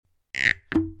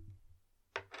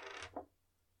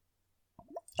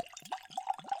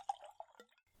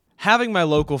having my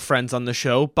local friends on the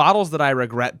show, bottles that I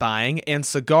regret buying, and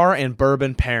cigar and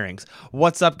bourbon pairings.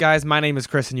 What's up, guys? My name is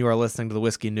Chris, and you are listening to the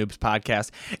Whiskey Noobs podcast.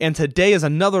 And today is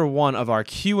another one of our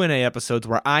Q&A episodes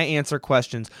where I answer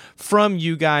questions from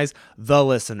you guys, the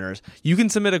listeners. You can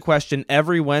submit a question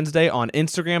every Wednesday on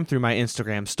Instagram through my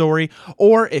Instagram story,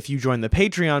 or if you join the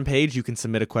Patreon page, you can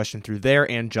submit a question through there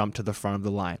and jump to the front of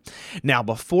the line. Now,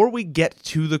 before we get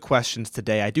to the questions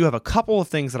today, I do have a couple of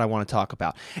things that I want to talk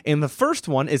about. And the first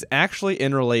one is actually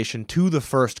in relation to the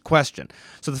first question.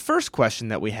 So the first question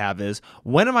that we have is,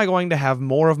 when am I going to have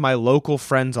more of my local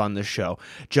friends on this show?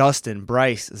 Justin,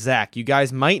 Bryce, Zach, you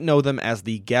guys might know them as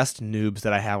the guest noobs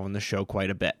that I have on the show quite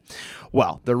a bit.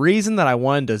 Well, the reason that I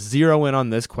wanted to zero in on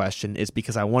this question is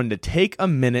because I wanted to take a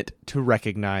minute to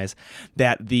recognize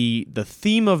that the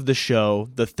theme of the show,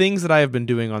 the things that I have been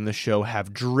doing on the show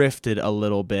have drifted a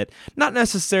little bit. Not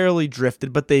necessarily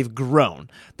drifted, but they've grown.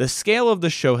 The scale of the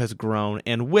show has grown,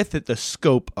 and with it, the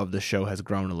scope of the show has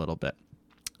grown a little bit.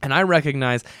 And I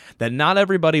recognize that not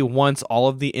everybody wants all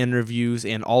of the interviews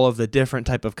and all of the different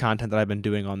type of content that I've been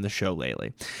doing on the show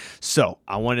lately. So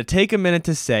I want to take a minute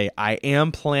to say I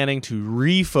am planning to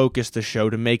refocus the show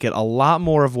to make it a lot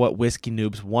more of what Whiskey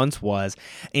Noobs once was,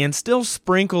 and still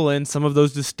sprinkle in some of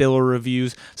those distiller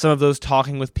reviews, some of those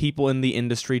talking with people in the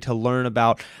industry to learn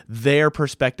about their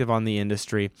perspective on the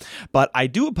industry. But I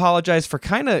do apologize for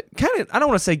kind of, I don't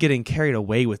want to say getting carried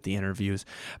away with the interviews,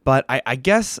 but I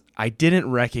guess I didn't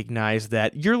recognize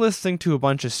that you're listening to a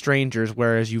bunch of strangers,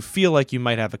 whereas you feel like you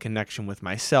might have a connection with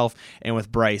myself and with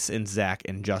Bryce and Zach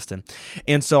and Justin.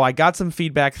 And so I got some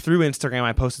feedback through Instagram.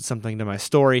 I posted something to my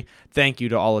story. Thank you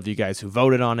to all of you guys who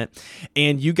voted on it.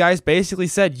 And you guys basically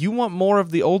said you want more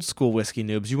of the old school Whiskey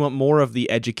Noobs. You want more of the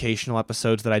educational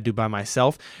episodes that I do by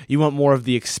myself. You want more of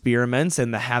the experiments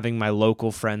and the having my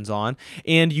local friends on.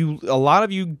 And a lot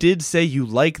of you did say you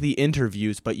like the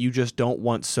interviews, but you just don't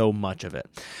want so much of it.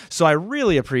 So I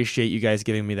really appreciate you guys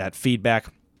giving me that feedback.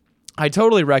 I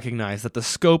totally recognize that the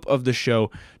scope of the show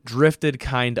drifted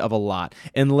kind of a lot.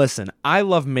 And listen, I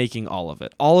love making all of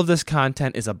it. All of this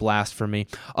content is a blast for me.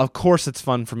 Of course, it's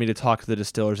fun for me to talk to the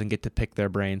distillers and get to pick their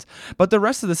brains. But the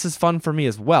rest of this is fun for me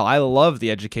as well. I love the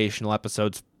educational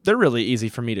episodes. They're really easy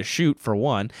for me to shoot, for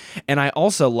one. And I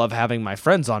also love having my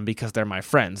friends on because they're my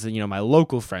friends, my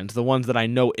local friends, the ones that I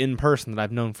know in person that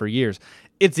I've known for years.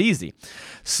 It's easy.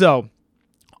 So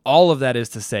all of that is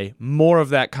to say, more of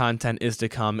that content is to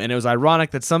come. And it was ironic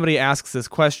that somebody asks this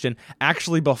question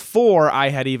actually before I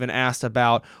had even asked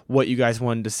about what you guys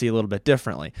wanted to see a little bit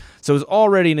differently. So it was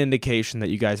already an indication that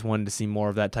you guys wanted to see more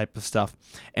of that type of stuff.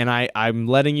 And I'm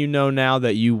letting you know now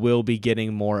that you will be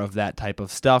getting more of that type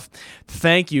of stuff.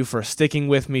 Thank you for sticking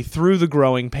with me through the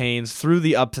growing pains, through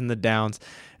the ups and the downs.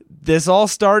 This all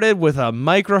started with a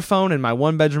microphone in my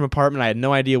one-bedroom apartment. I had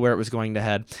no idea where it was going to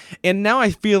head. And now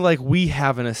I feel like we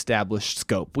have an established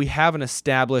scope. We have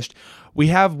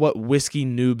what Whiskey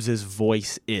Noobs'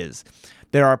 voice is.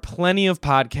 There are plenty of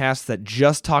podcasts that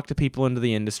just talk to people into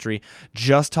the industry,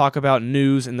 just talk about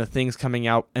news and the things coming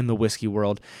out in the whiskey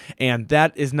world, and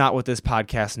that is not what this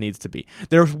podcast needs to be.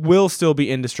 There will still be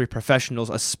industry professionals,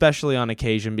 especially on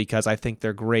occasion, because I think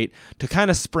they're great to kind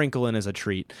of sprinkle in as a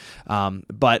treat,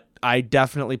 but I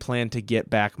definitely plan to get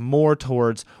back more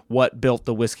towards what built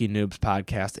the Whiskey Noobs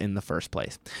podcast in the first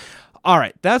place. All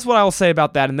right, that's what I will say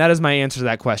about that, and that is my answer to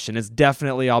that question. It's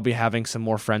definitely I'll be having some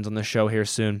more friends on the show here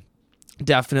soon.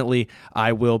 Definitely,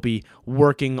 I will be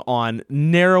working on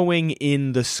narrowing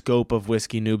in the scope of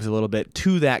Whiskey Noobs a little bit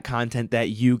to that content that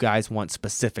you guys want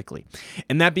specifically.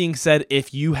 And that being said,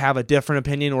 if you have a different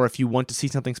opinion or if you want to see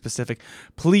something specific,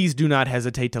 please do not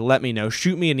hesitate to let me know.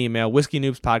 Shoot me an email,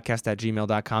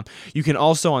 whiskeynoobspodcast@gmail.com. You can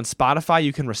also, on Spotify,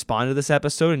 you can respond to this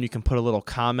episode and you can put a little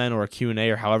comment or a Q&A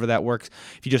or however that works.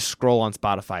 If you just scroll on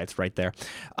Spotify, it's right there.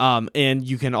 And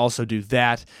you can also do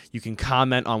that. You can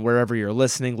comment on wherever you're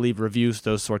listening, leave reviews,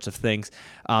 those sorts of things.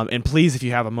 And please, if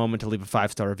you have a moment to leave a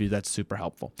 5-star review, that's super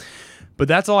helpful. But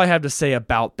that's all I have to say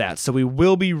about that. So we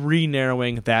will be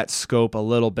re-narrowing that scope a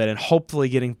little bit and hopefully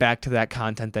getting back to that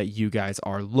content that you guys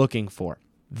are looking for.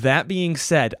 That being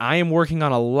said, I am working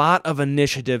on a lot of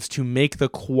initiatives to make the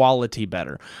quality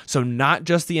better. So not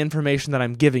just the information that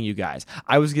I'm giving you guys.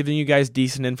 I was giving you guys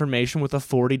decent information with a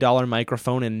 $40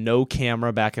 microphone and no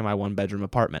camera back in my one-bedroom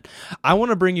apartment. I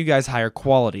want to bring you guys higher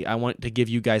quality. I want to give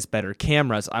you guys better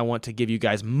cameras. I want to give you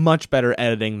guys much better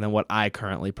editing than what I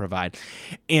currently provide.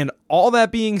 And all that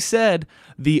being said,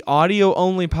 the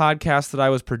audio-only podcast that I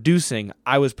was producing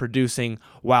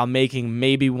while making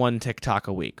maybe one TikTok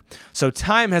a week. So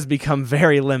time time has become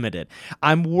very limited.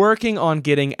 I'm working on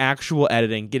getting actual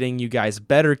editing, getting you guys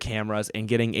better cameras, and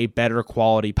getting a better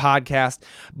quality podcast,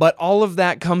 but all of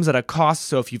that comes at a cost.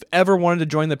 So if you've ever wanted to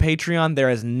join the Patreon, there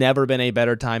has never been a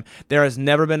better time. There has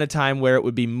never been a time where it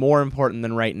would be more important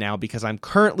than right now, because I'm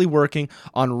currently working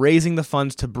on raising the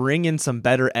funds to bring in some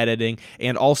better editing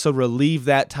and also relieve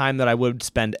that time that I would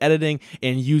spend editing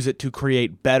and use it to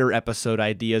create better episode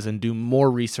ideas and do more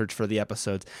research for the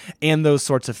episodes and those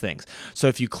sorts of things. So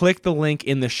if you click the link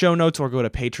in the show notes or go to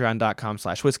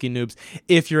patreon.com/whiskeynoobs,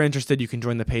 if you're interested, you can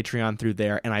join the Patreon through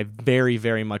there. And I very,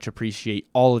 very much appreciate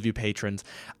all of you patrons.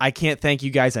 I can't thank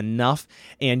you guys enough,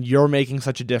 and you're making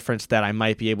such a difference that I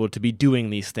might be able to be doing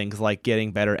these things like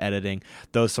getting better editing,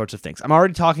 those sorts of things. I'm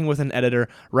already talking with an editor.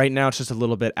 Right now, it's just a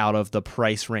little bit out of the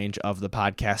price range of the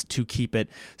podcast to keep it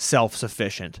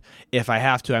self-sufficient. If I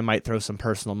have to, I might throw some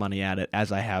personal money at it,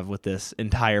 as I have with this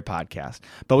entire podcast.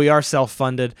 But we are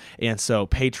self-funded, and so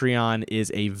Patreon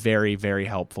is a very, very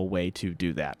helpful way to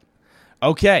do that.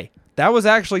 Okay, that was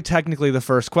actually technically the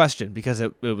first question, because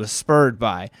it was spurred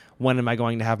by, when am I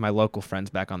going to have my local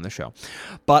friends back on the show?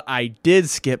 But I did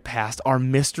skip past our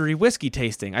mystery whiskey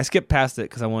tasting. I skipped past it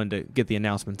because I wanted to get the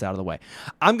announcements out of the way.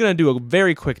 I'm going to do a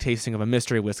very quick tasting of a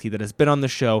mystery whiskey that has been on the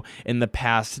show in the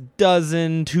past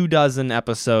 2 dozen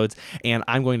episodes, and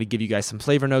I'm going to give you guys some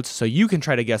flavor notes so you can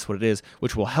try to guess what it is,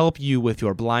 which will help you with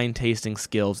your blind tasting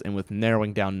skills and with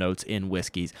narrowing down notes in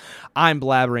whiskeys. I'm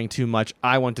blabbering too much.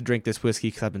 I want to drink this whiskey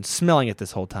because I've been smelling it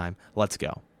this whole time. Let's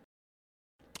go.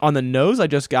 On the nose, I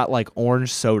just got like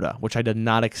orange soda, which I did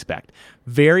not expect.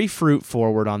 Very fruit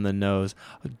forward on the nose.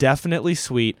 Definitely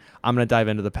sweet. I'm going to dive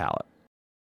into the palate.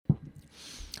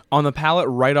 On the palate,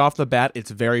 right off the bat, it's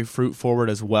very fruit forward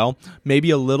as well. Maybe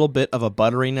a little bit of a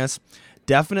butteriness.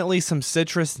 Definitely some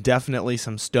citrus, definitely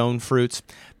some stone fruits.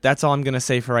 That's all I'm going to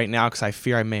say for right now, because I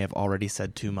fear I may have already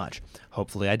said too much.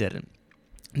 Hopefully I didn't.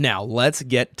 Now, let's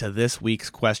get to this week's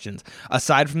questions.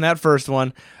 Aside from that first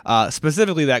one,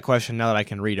 specifically that question, now that I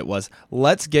can read it, was,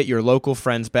 let's get your local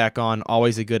friends back on.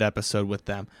 Always a good episode with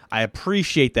them. I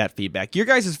appreciate that feedback. Your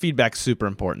guys' feedback's super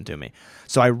important to me,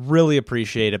 so I really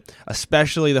appreciate it,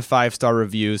 especially the 5-star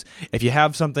reviews. If you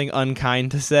have something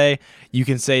unkind to say, you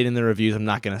can say it in the reviews. I'm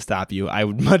not going to stop you. I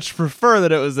would much prefer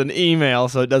that it was an email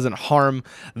so it doesn't harm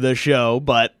the show,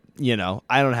 but you know,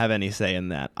 I don't have any say in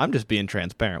that. I'm just being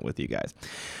transparent with you guys.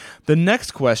 The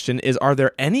next question is, are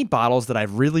there any bottles that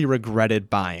I've really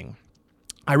regretted buying?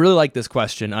 I really like this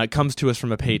question. It comes to us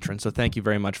from a patron, so thank you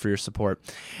very much for your support.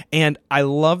 And I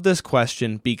love this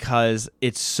question because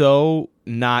it's so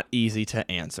not easy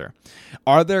to answer.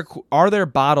 Are there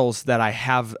bottles that I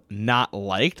have not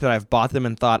liked, that I've bought them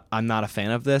and thought, I'm not a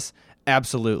fan of this?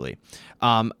 Absolutely.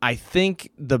 I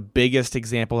think the biggest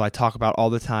example I talk about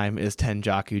all the time is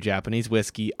Tenjaku Japanese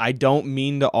whiskey. I don't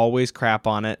mean to always crap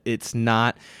on it. It's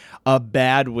not a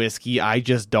bad whiskey. I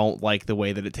just don't like the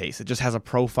way that it tastes. It just has a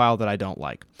profile that I don't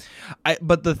like.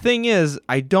 But the thing is,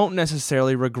 I don't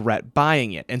necessarily regret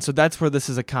buying it. And so that's where this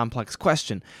is a complex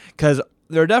question, because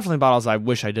there are definitely bottles I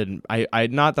wish I didn't.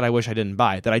 Not that I wish I didn't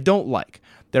buy, that I don't like.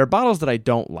 There are bottles that I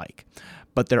don't like.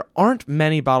 But there aren't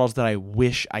many bottles that I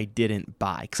wish I didn't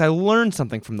buy, because I learned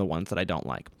something from the ones that I don't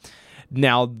like.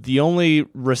 Now, the only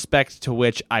respect to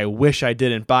which I wish I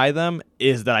didn't buy them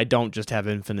is that I don't just have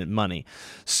infinite money.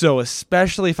 So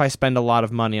especially if I spend a lot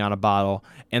of money on a bottle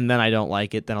and then I don't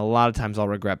like it, then a lot of times I'll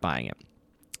regret buying it.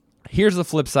 Here's the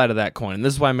flip side of that coin, and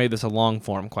this is why I made this a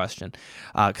long-form question,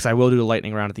 because I will do a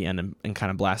lightning round at the end and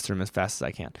kind of blast through them as fast as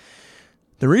I can.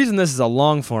 The reason this is a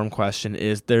long-form question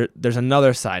is there's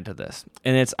another side to this,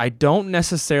 and it's I don't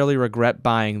necessarily regret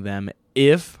buying them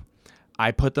if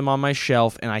I put them on my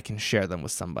shelf and I can share them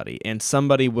with somebody, and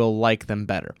somebody will like them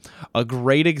better. A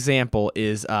great example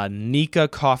is Nikka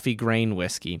Coffee Grain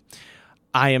Whiskey.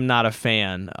 I am not a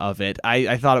fan of it.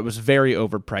 I thought it was very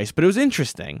overpriced, but it was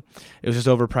interesting. It was just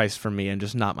overpriced for me and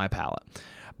just not my palate.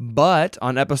 But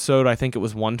on episode, I think it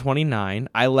was 129,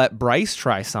 I let Bryce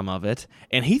try some of it,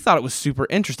 and he thought it was super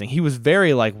interesting. He was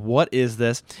very like, what is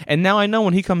this? And now I know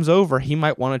when he comes over, he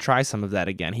might want to try some of that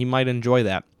again. He might enjoy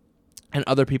that, and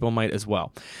other people might as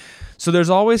well. So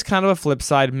there's always kind of a flip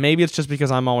side. Maybe it's just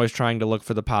because I'm always trying to look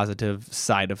for the positive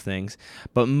side of things.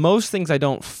 But most things I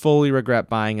don't fully regret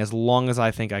buying as long as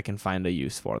I think I can find a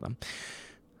use for them.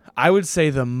 I would say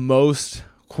the most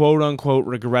quote-unquote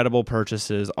regrettable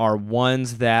purchases are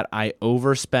ones that I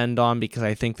overspend on because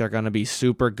I think they're going to be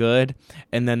super good,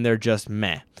 and then they're just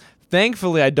meh.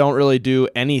 Thankfully, I don't really do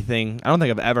anything. I don't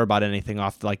think I've ever bought anything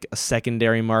off like a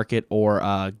secondary market or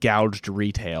gouged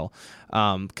retail.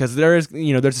 Because there's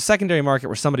a secondary market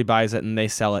where somebody buys it and they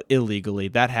sell it illegally.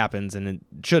 That happens, and it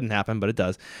shouldn't happen, but it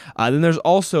does. Then there's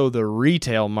also the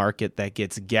retail market that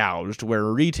gets gouged, where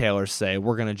retailers say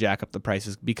we're going to jack up the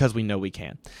prices because we know we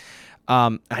can.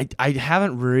 I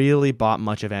haven't really bought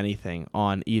much of anything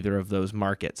on either of those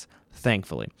markets,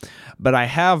 thankfully. But I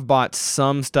have bought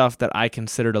some stuff that I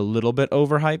considered a little bit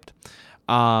overhyped.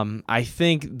 I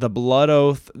think the Blood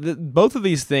Oath, both of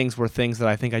these things were things that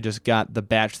I think I just got the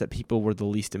batch that people were the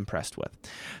least impressed with.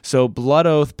 So Blood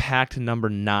Oath Pact number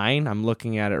 9, I'm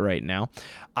looking at it right now.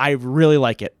 I really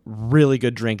like it. Really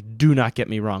good drink. Do not get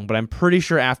me wrong, but I'm pretty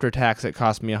sure after tax it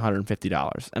cost me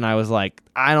 $150. And I was like,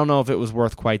 I don't know if it was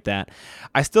worth quite that.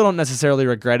 I still don't necessarily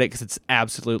regret it because it's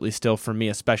absolutely still, for me,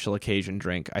 a special occasion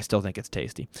drink. I still think it's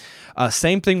tasty.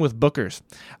 Same thing with Booker's.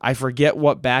 I forget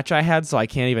what batch I had, so I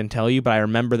can't even tell you, but I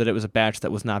remember that it was a batch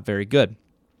that was not very good.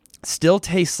 Still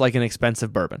tastes like an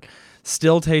expensive bourbon.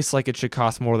 Still tastes like it should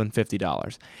cost more than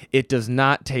 $50. It does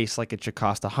not taste like it should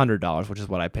cost $100, which is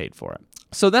what I paid for it.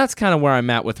 So that's kind of where I'm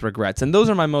at with regrets. And those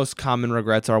are my most common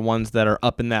regrets, are ones that are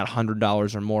up in that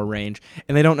 $100 or more range,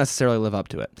 and they don't necessarily live up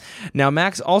to it. Now,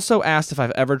 Max also asked if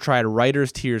I've ever tried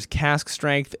Writer's Tears cask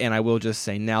strength, and I will just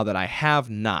say now that I have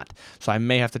not. So I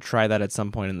may have to try that at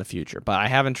some point in the future. But I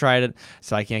haven't tried it,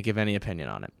 so I can't give any opinion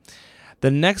on it. The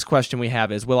next question we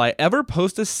have is, will I ever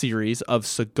post a series of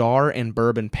cigar and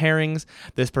bourbon pairings?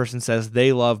 This person says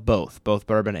they love both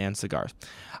bourbon and cigars.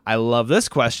 I love this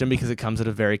question because it comes at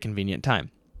a very convenient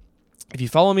time. If you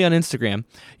follow me on Instagram,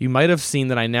 you might have seen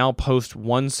that I now post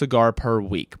one cigar per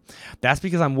week. That's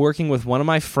because I'm working with one of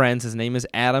my friends. His name is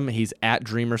Adam. He's at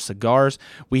Dreamer Cigars.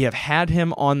 We have had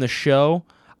him on the show.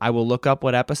 I will look up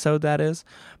what episode that is,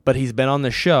 but he's been on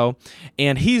the show,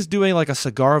 and he's doing like a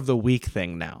cigar of the week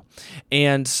thing now.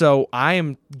 And so I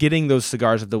am getting those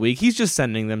cigars of the week. He's just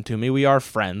sending them to me. We are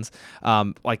friends.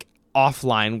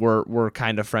 Offline, we're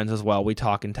kind of friends as well. We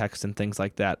talk and text and things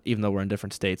like that, even though we're in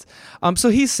different states. So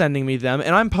he's sending me them,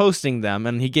 and I'm posting them,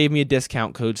 and he gave me a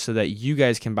discount code so that you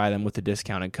guys can buy them with the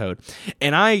discounted code.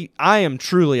 And I am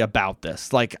truly about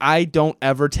this. Like, I don't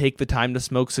ever take the time to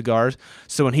smoke cigars,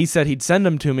 so when he said he'd send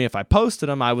them to me if I posted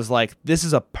them, I was like, this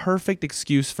is a perfect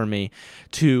excuse for me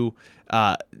to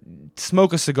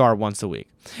smoke a cigar once a week.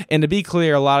 And to be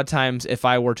clear, a lot of times if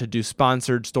I were to do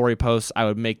sponsored story posts, I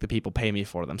would make the people pay me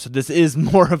for them. So this is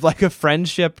more of like a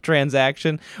friendship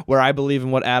transaction where I believe in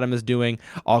what Adam is doing.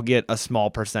 I'll get a small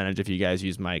percentage if you guys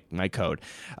use my code.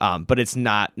 But it's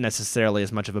not necessarily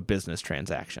as much of a business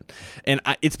transaction. And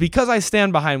it's because I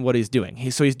stand behind what he's doing.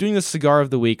 He's doing the cigar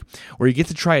of the week where you get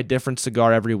to try a different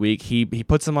cigar every week. He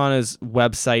puts them on his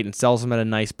website and sells them at a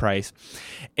nice price.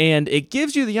 And it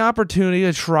gives you the opportunity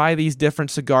to try these different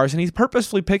cigars. And he's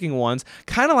purposefully picking ones,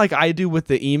 kind of like I do with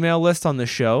the email list on the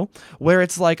show, where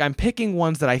it's like I'm picking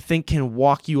ones that I think can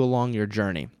walk you along your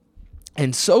journey.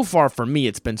 And so far for me,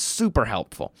 it's been super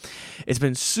helpful. It's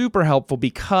been super helpful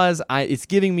because it's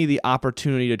giving me the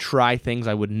opportunity to try things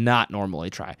I would not normally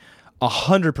try.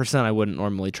 100% I wouldn't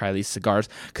normally try these cigars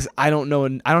because I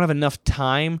don't have enough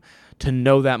time to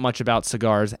know that much about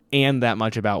cigars and that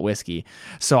much about whiskey.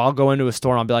 So I'll go into a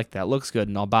store and I'll be like, that looks good,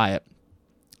 and I'll buy it.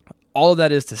 All of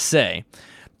that is to say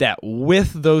that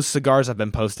with those cigars I've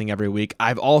been posting every week,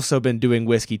 I've also been doing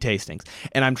whiskey tastings,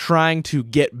 and I'm trying to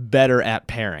get better at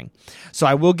pairing. So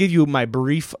I will give you my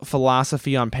brief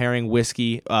philosophy on pairing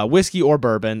whiskey or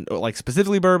bourbon, like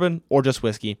specifically bourbon or just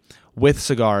whiskey, with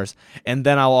cigars, and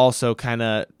then I'll also kind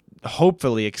of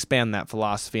hopefully expand that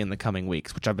philosophy in the coming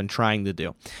weeks, which I've been trying to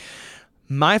do.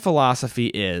 My philosophy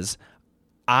is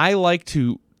I like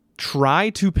to try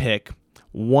to pick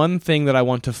one thing that I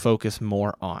want to focus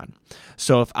more on.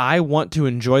 So if I want to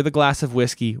enjoy the glass of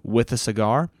whiskey with a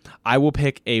cigar, I will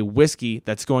pick a whiskey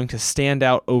that's going to stand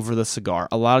out over the cigar.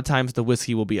 A lot of times the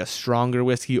whiskey will be a stronger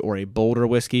whiskey or a bolder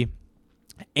whiskey,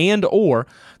 and or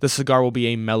the cigar will be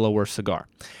a mellower cigar.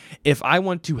 If I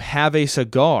want to have a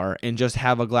cigar and just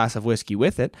have a glass of whiskey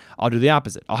with it, I'll do the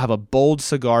opposite. I'll have a bold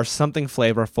cigar, something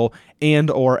flavorful,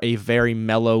 and or a very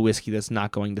mellow whiskey that's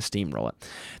not going to steamroll it.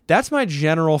 That's my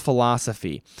general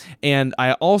philosophy. And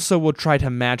I also will try to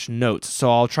match notes.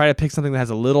 So I'll try to pick something that has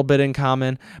a little bit in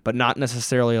common, but not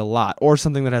necessarily a lot, or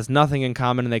something that has nothing in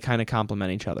common and they kind of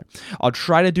complement each other. I'll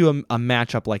try to do a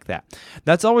matchup like that.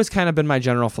 That's always kind of been my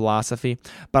general philosophy,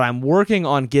 but I'm working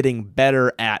on getting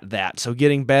better at that. So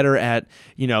getting better at,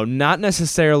 not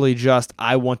necessarily just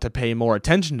I want to pay more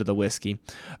attention to the whiskey,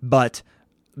 but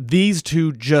these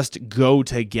two just go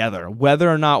together. Whether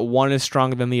or not one is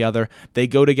stronger than the other, they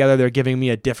go together. They're giving me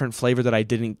a different flavor that I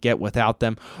didn't get without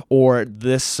them, or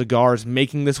this cigar is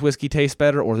making this whiskey taste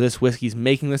better, or this whiskey's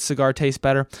making this cigar taste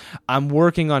better. I'm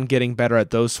working on getting better at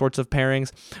those sorts of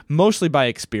pairings, mostly by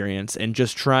experience and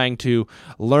just trying to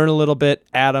learn a little bit.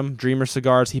 Adam, Dreamer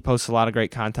Cigars, he posts a lot of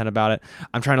great content about it.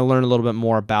 I'm trying to learn a little bit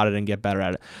more about it and get better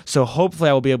at it. So hopefully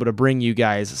I will be able to bring you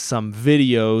guys some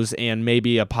videos and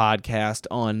maybe a podcast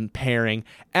on pairing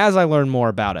as I learn more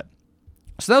about it.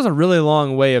 So that was a really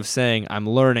long way of saying I'm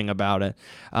learning about it,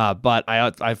 but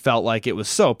I felt like it was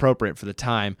so appropriate for the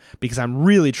time because I'm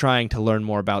really trying to learn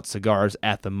more about cigars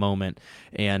at the moment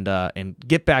and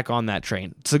get back on that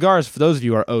train. Cigars, for those of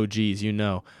you who are OGs, you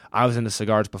know I was into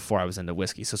cigars before I was into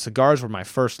whiskey. So cigars were my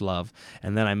first love,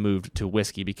 and then I moved to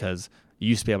whiskey because you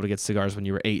used to be able to get cigars when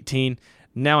you were 18.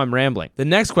 Now I'm rambling. The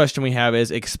next question we have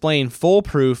is explain full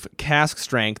proof, cask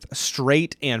strength,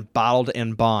 straight, and bottled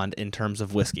and bond in terms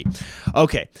of whiskey.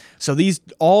 Okay, so these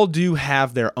all do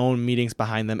have their own meanings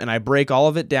behind them, and I break all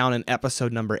of it down in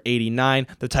episode number 89,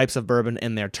 the types of bourbon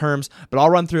and their terms, but I'll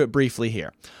run through it briefly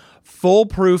here. Full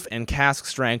proof and cask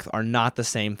strength are not the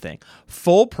same thing.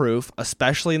 Full proof,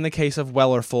 especially in the case of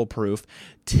Weller Full Proof,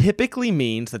 typically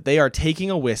means that they are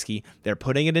taking a whiskey, they're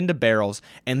putting it into barrels,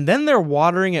 and then they're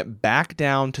watering it back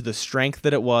down to the strength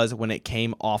that it was when it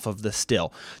came off of the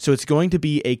still. So it's going to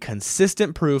be a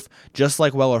consistent proof, just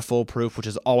like Weller Full Proof, which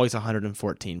is always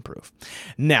 114 proof.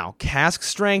 Now, cask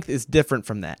strength is different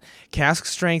from that. Cask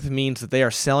strength means that they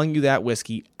are selling you that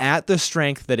whiskey at the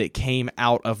strength that it came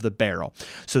out of the barrel.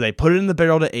 So they put it in the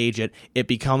barrel to age it, it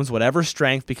becomes whatever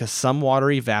strength because some water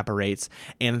evaporates,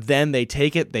 and then they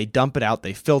take it, they dump it out,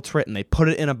 they filter it, and they put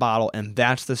it in a bottle, and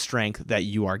that's the strength that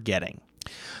you are getting.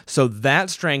 So that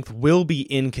strength will be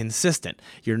inconsistent.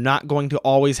 You're not going to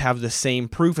always have the same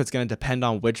proof. It's going to depend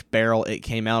on which barrel it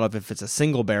came out of if it's a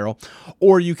single barrel,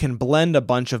 or you can blend a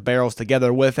bunch of barrels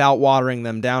together without watering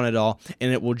them down at all,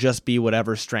 and it will just be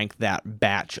whatever strength that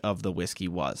batch of the whiskey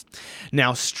was.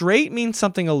 Now, straight means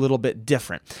something a little bit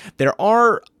different. There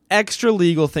are extra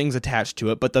legal things attached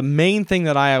to it, but the main thing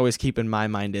that I always keep in my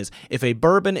mind is if a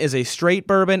bourbon is a straight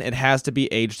bourbon, it has to be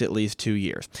aged at least 2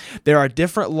 years. There are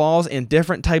different laws and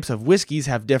different types of whiskeys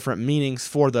have different meanings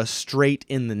for the straight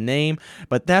in the name,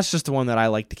 but that's just the one that I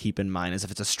like to keep in mind is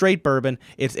if it's a straight bourbon,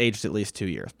 it's aged at least 2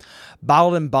 years.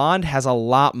 Bottled and bond has a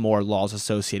lot more laws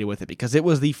associated with it because it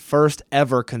was the first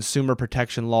ever consumer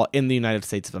protection law in the United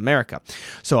States of America.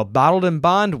 So a bottled and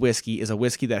bond whiskey is a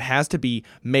whiskey that has to be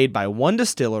made by one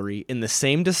distillery in the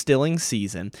same distilling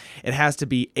season. It has to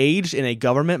be aged in a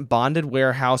government bonded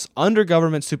warehouse under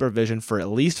government supervision for at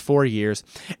least 4 years.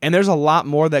 And there's a lot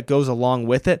more that goes along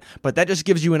with it, but that just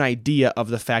gives you an idea of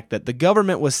the fact that the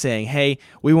government was saying, hey,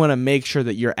 we want to make sure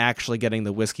that you're actually getting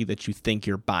the whiskey that you think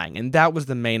you're buying. And that was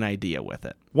the main idea with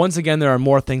it. Once again, there are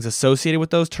more things associated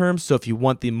with those terms, so if you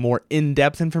want the more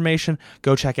in-depth information,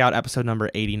 go check out episode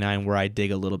number 89 where I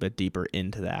dig a little bit deeper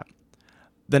into that.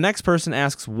 The next person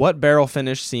asks, what barrel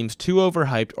finish seems too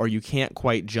overhyped or you can't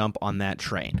quite jump on that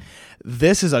train?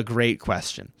 This is a great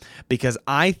question because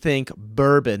I think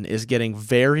bourbon is getting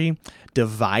very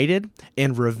divided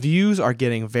and reviews are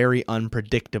getting very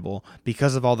unpredictable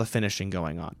because of all the finishing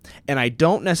going on. And I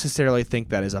don't necessarily think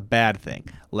that is a bad thing.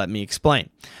 Let me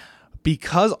explain.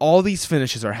 Because all these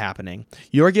finishes are happening,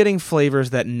 you're getting flavors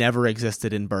that never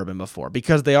existed in bourbon before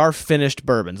because they are finished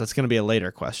bourbons. That's going to be a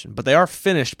later question, but they are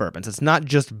finished bourbons. It's not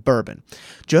just bourbon.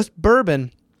 Just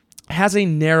bourbon has a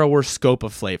narrower scope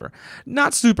of flavor.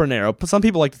 Not super narrow. Some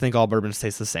people like to think all bourbons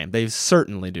taste the same. They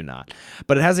certainly do not.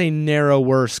 But it has a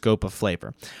narrower scope of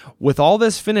flavor. With all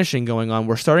this finishing going on,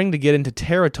 we're starting to get into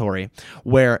territory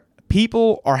where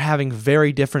people are having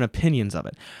very different opinions of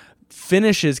it.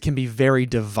 Finishes can be very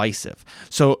divisive.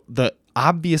 So the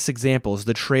obvious example is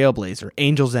the Trailblazer,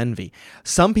 Angel's Envy.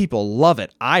 Some people love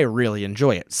it. I really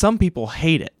enjoy it. Some people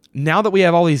hate it. Now that we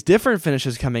have all these different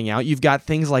finishes coming out, you've got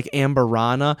things like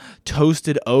Amberana,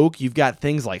 Toasted Oak, you've got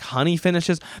things like honey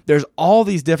finishes. There's all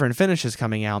these different finishes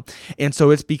coming out, and so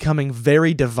it's becoming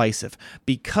very divisive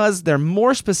because they're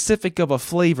more specific of a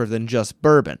flavor than just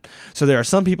bourbon. So there are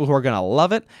some people who are going to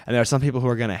love it, and there are some people who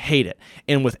are going to hate it.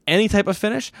 And with any type of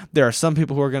finish, there are some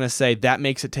people who are going to say that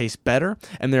makes it taste better,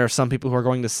 and there are some people who are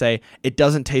going to say it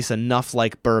doesn't taste enough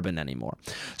like bourbon anymore.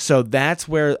 So that's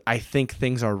where I think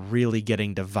things are really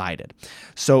getting divided divided.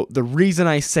 So the reason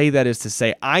I say that is to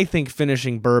say I think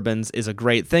finishing bourbons is a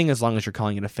great thing as long as you're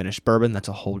calling it a finished bourbon. That's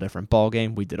a whole different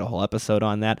ballgame. We did a whole episode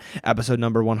on that, episode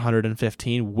number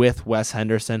 115 with Wes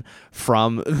Henderson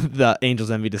from the Angel's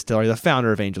Envy Distillery, the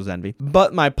founder of Angel's Envy.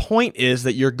 But my point is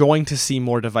that you're going to see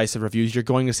more divisive reviews. You're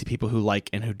going to see people who like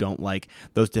and who don't like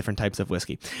those different types of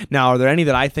whiskey. Now, are there any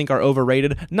that I think are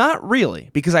overrated? Not really,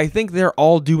 because I think they're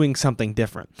all doing something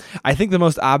different. I think the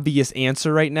most obvious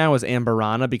answer right now is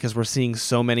Amburana, because we're seeing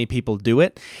so many people do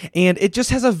it, and it just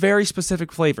has a very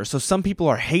specific flavor. So some people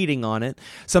are hating on it.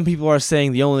 Some people are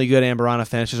saying the only good Amburana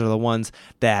finishes are the ones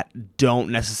that don't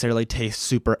necessarily taste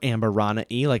super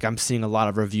Amburana-y. Like I'm seeing a lot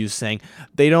of reviews saying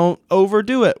they don't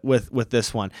overdo it with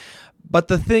this one. But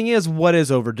the thing is, what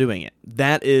is overdoing it?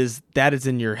 That is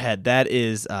in your head. That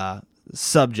is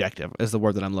subjective is the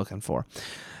word that I'm looking for.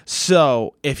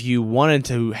 So if you wanted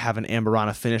to have an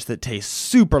Amburana finish that tastes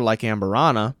super like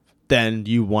Amburana,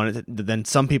 then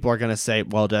some people are going to say,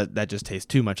 well, that just tastes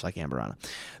too much like Amburana.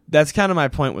 That's kind of my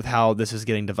point with how this is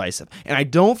getting divisive. And I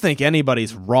don't think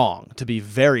anybody's wrong, to be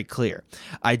very clear.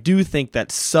 I do think that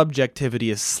subjectivity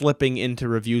is slipping into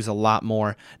reviews a lot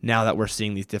more now that we're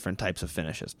seeing these different types of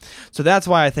finishes. So that's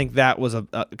why I think that was a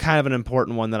kind of an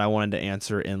important one that I wanted to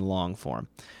answer in long form.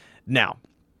 Now,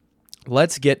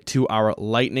 let's get to our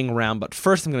lightning round, but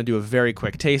first I'm going to do a very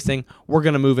quick tasting. We're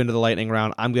going to move into the lightning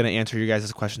round. I'm going to answer your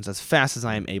guys' questions as fast as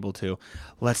I am able to.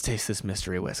 Let's taste this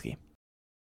mystery whiskey.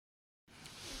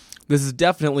 This is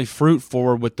definitely fruit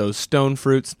forward with those stone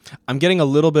fruits. I'm getting a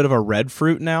little bit of a red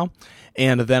fruit now,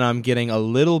 and then I'm getting a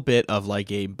little bit of like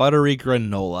a buttery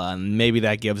granola, and maybe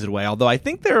that gives it away, although I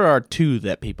think there are two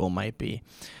that people might be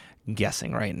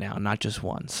guessing right now, not just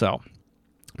one. So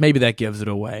maybe that gives it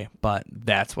away, but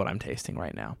that's what I'm tasting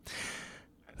right now.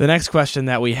 The next question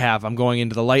that we have, I'm going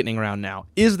into the lightning round now.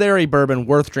 Is there a bourbon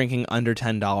worth drinking under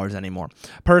 $10 anymore?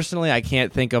 Personally, I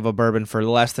can't think of a bourbon for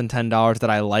less than $10 that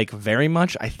I like very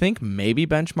much. I think maybe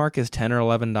Benchmark is $10 or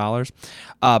 $11,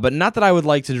 but not that I would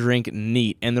like to drink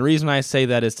neat. And the reason I say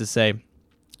that is to say,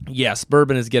 yes,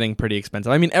 bourbon is getting pretty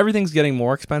expensive. I mean, everything's getting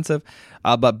more expensive,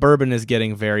 but bourbon is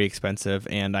getting very expensive,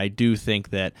 and I do think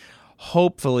that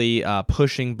hopefully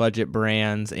pushing budget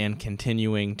brands and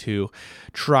continuing to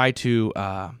try to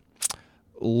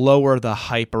lower the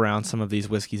hype around some of these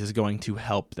whiskeys is going to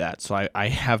help that. So I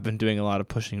have been doing a lot of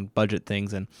pushing budget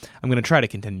things, and I'm going to try to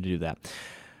continue to do that.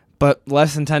 But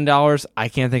less than $10, I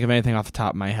can't think of anything off the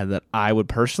top of my head that I would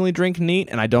personally drink neat,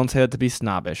 and I don't say that to be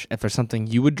snobbish. If there's something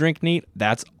you would drink neat,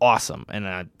 that's awesome, and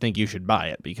I think you should buy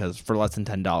it, because for less than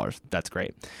 $10, that's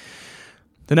great.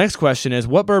 The next question is,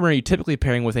 what bourbon are you typically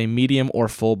pairing with a medium or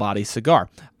full body cigar?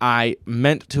 I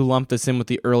meant to lump this in with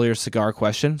the earlier cigar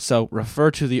question, so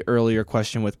refer to the earlier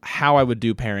question with how I would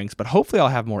do pairings, but hopefully I'll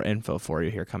have more info for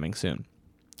you here coming soon.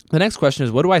 The next question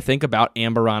is, what do I think about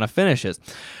Amburana finishes?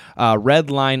 Red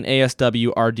Line,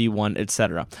 ASW, RD1,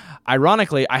 etc.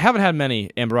 Ironically, I haven't had many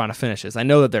Amburana finishes. I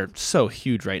know that they're so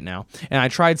huge right now, and I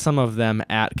tried some of them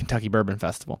at Kentucky Bourbon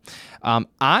Festival.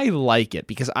 I like it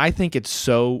because I think it's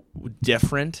so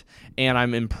different, and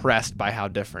I'm impressed by how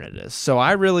different it is. So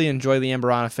I really enjoy the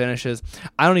Amburana finishes.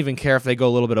 I don't even care if they go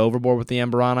a little bit overboard with the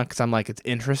Amburana, because I'm like, it's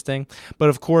interesting. But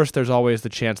of course, there's always the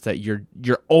chance that you're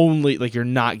only, like, you're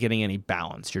not getting any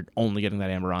balance. You're only getting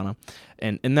that Amburana,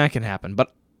 and that can happen.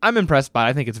 But I'm impressed by it.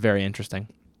 I think it's very interesting.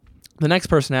 The next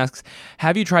person asks,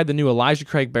 have you tried the new Elijah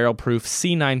Craig Barrel Proof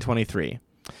C923?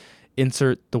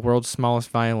 Insert the world's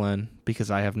smallest violin, because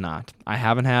I have not. I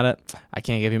haven't had it. I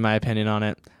can't give you my opinion on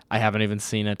it. I haven't even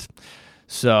seen it.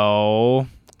 So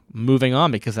moving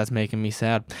on, because that's making me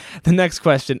sad. The next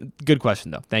question, good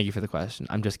question though. Thank you for the question.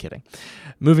 I'm just kidding.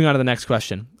 Moving on to the next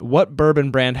question. What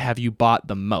bourbon brand have you bought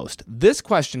the most? This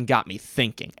question got me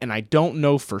thinking, and I don't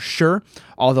know for sure,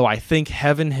 although I think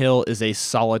Heaven Hill is a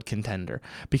solid contender,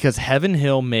 because Heaven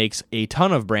Hill makes a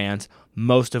ton of brands,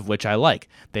 most of which I like.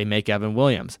 They make Evan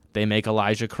Williams. They make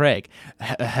Elijah Craig.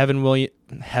 Heaven Hill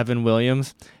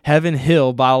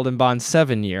Bottled and Bond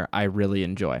 7-year, I really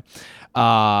enjoy.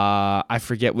 I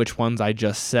forget which ones I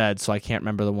just said, so I can't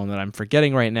remember the one that I'm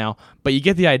forgetting right now, but you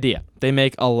get the idea. They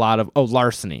make a lot of,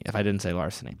 Larceny, if I didn't say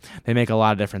Larceny. They make a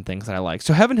lot of different things that I like.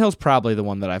 So Heaven Hill's probably the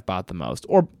one that I've bought the most.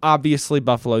 Or obviously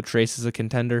Buffalo Trace is a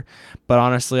contender, but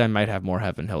honestly I might have more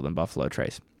Heaven Hill than Buffalo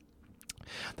Trace.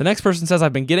 The next person says,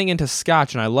 I've been getting into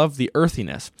scotch and I love the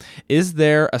earthiness. Is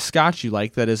there a scotch you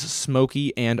like that is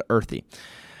smoky and earthy?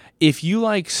 If you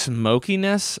like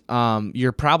smokiness,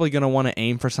 you're probably going to want to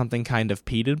aim for something kind of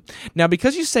peated. Now,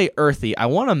 because you say earthy, I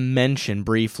want to mention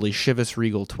briefly Chivas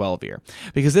Regal 12 Year,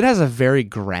 because it has a very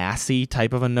grassy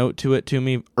type of a note to it to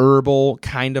me, herbal,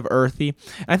 kind of earthy.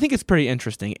 And I think it's pretty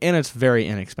interesting, and it's very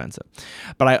inexpensive.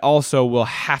 But I also will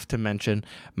have to mention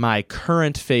my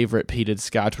current favorite peated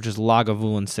scotch, which is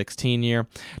Lagavulin 16 Year.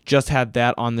 Just had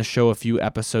that on the show a few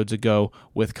episodes ago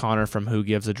with Connor from Who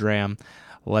Gives a Dram.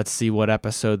 Let's see what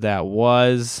episode that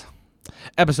was.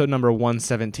 Episode number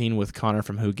 117 with Connor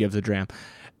from Who Gives a Dram.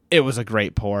 It was a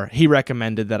great pour. He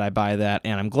recommended that I buy that,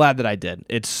 and I'm glad that I did.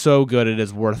 It's so good, it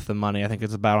is worth the money. I think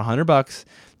it's about $100.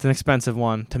 It's an expensive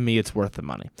one. To me, it's worth the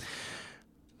money.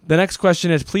 The next question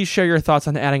is, please share your thoughts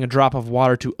on adding a drop of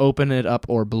water to open it up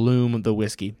or bloom the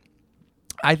whiskey.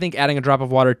 I think adding a drop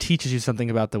of water teaches you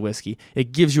something about the whiskey.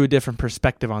 It gives you a different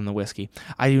perspective on the whiskey.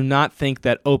 I do not think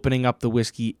that opening up the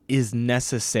whiskey is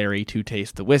necessary to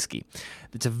taste the whiskey.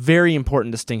 It's a very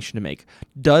important distinction to make.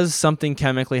 Does something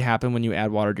chemically happen when you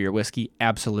add water to your whiskey?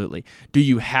 Absolutely. Do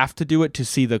you have to do it to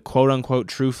see the quote-unquote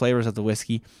true flavors of the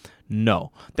whiskey?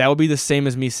 No. That would be the same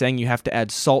as me saying you have to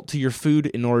add salt to your food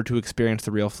in order to experience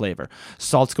the real flavor.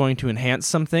 Salt's going to enhance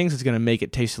some things. It's going to make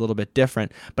it taste a little bit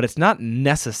different, but it's not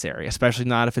necessary, especially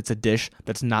not if it's a dish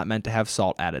that's not meant to have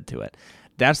salt added to it.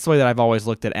 That's the way that I've always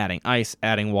looked at adding ice,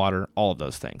 adding water, all of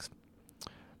those things.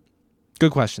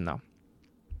 Good question, though.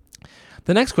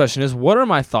 The next question is, what are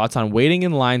my thoughts on waiting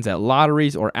in lines at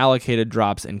lotteries or allocated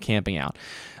drops and camping out?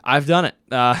 I've done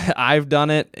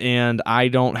it. And I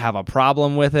don't have a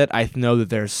problem with it. I know that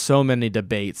there's so many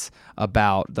debates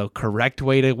about the correct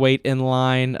way to wait in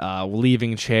line,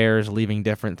 leaving chairs, leaving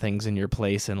different things in your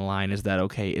place in line. Is that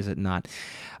okay? Is it not?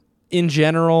 In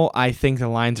general, I think the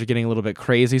lines are getting a little bit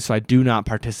crazy, so I do not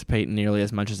participate nearly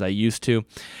as much as I used to.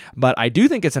 But I do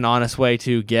think it's an honest way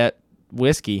to get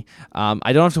whiskey.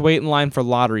 I don't have to wait in line for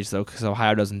lotteries, though, because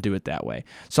Ohio doesn't do it that way.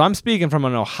 So I'm speaking from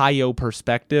an Ohio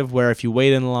perspective, where if you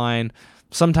wait in line,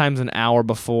 sometimes an hour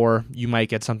before, you might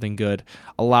get something good.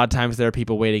 A lot of times there are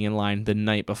people waiting in line the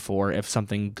night before if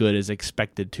something good is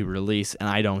expected to release, and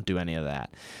I don't do any of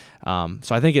that.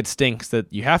 So I think it stinks that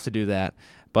you have to do that,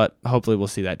 but hopefully we'll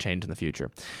see that change in the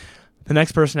future. The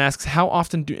next person asks, how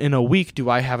often in a week do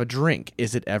I have a drink?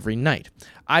 Is it every night?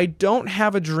 I don't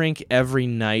have a drink every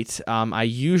night. I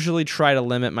usually try to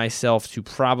limit myself to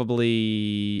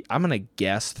probably, I'm going to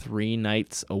guess, 3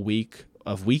 nights a week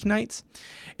of weeknights.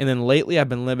 And then lately I've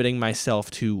been limiting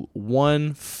myself to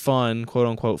one fun,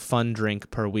 quote-unquote, fun drink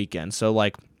per weekend. So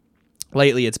like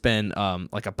lately it's been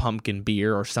like a pumpkin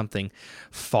beer or something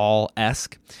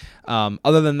fall-esque.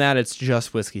 Other than that, it's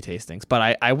just whiskey tastings.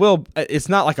 But I will, it's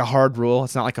not like a hard rule.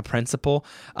 It's not like a principle.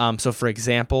 So for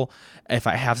example, if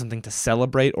I have something to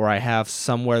celebrate or I have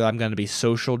somewhere that I'm going to be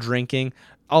social drinking,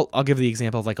 I'll give the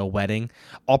example of like a wedding.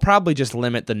 I'll probably just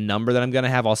limit the number that I'm going to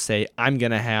have. I'll say I'm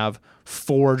going to have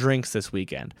 4 drinks this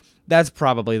weekend. That's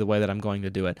probably the way that I'm going to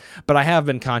do it. But I have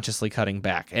been consciously cutting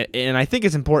back. And I think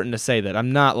it's important to say that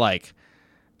I'm not like,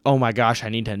 oh my gosh, I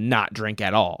need to not drink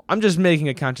at all. I'm just making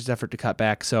a conscious effort to cut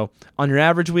back. So on your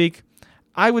average week,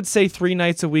 I would say 3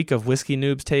 nights a week of Whiskey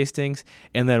Noobs tastings,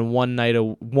 and then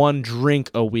one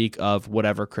drink a week of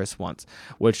whatever Chris wants,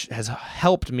 which has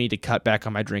helped me to cut back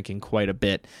on my drinking quite a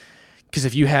bit. Because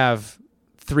if you have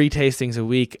 3 tastings a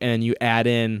week and you add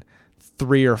in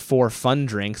 3 or 4 fun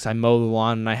drinks, I mow the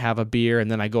lawn and I have a beer, and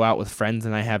then I go out with friends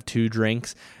and I have 2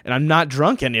 drinks, and I'm not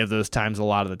drunk any of those times a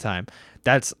lot of the time.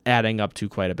 That's adding up to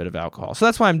quite a bit of alcohol. So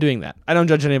that's why I'm doing that. I don't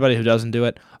judge anybody who doesn't do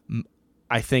it.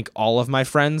 I think all of my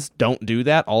friends don't do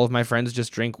that. All of my friends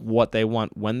just drink what they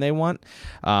want when they want.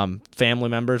 Family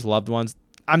members, loved ones.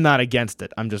 I'm not against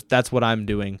it. That's what I'm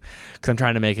doing because I'm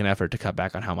trying to make an effort to cut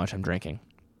back on how much I'm drinking.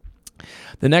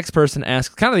 The next person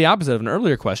asks, kind of the opposite of an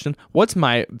earlier question, what's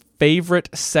my favorite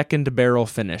second barrel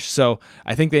finish? So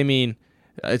I think they mean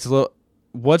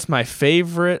what's my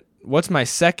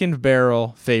second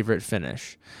barrel favorite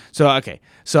finish? So, okay,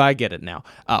 so I get it now.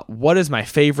 What is my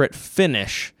favorite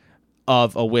finish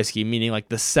of a whiskey, meaning like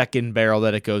the second barrel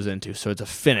that it goes into? So it's a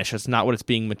finish. It's not what it's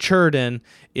being matured in.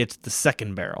 It's the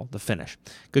second barrel, the finish.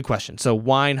 Good question. So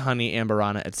wine, honey,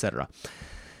 amburana, etc.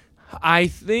 I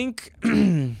think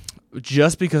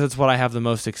just because it's what I have the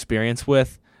most experience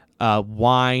with,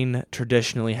 wine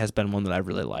traditionally has been one that I've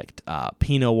really liked.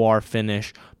 Pinot Noir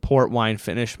finish, port wine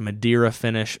finish, Madeira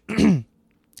finish.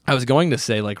 I was going to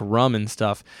say like rum and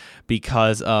stuff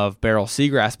because of Barrel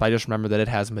Seagrass, but I just remember that it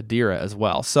has Madeira as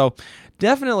well. So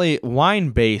definitely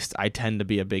wine-based I tend to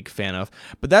be a big fan of,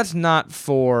 but that's not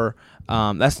for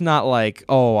That's not like,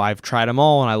 oh, I've tried them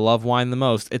all and I love wine the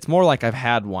most. It's more like I've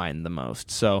had wine the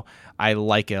most, so I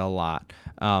like it a lot.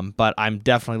 But I'm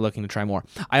definitely looking to try more.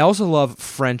 I also love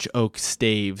French oak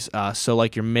staves. So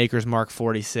like your Maker's Mark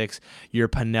 46, your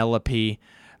Penelope,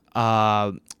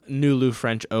 Nulu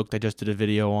French oak that I just did a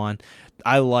video on.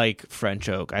 I like French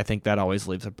oak. I think that always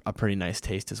leaves a pretty nice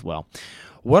taste as well.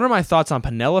 What are my thoughts on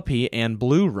Penelope and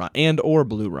Blue Run or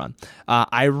Blue Run?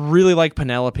 I really like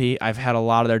Penelope. I've had a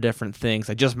lot of their different things.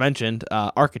 I just mentioned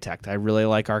Architect. I really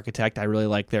like Architect. I really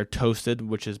like their Toasted,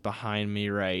 which is behind me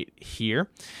right here.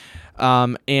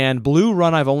 And Blue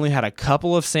Run, I've only had a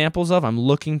couple of samples of. I'm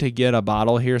looking to get a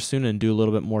bottle here soon and do a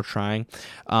little bit more trying.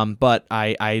 But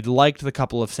I liked the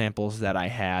couple of samples that I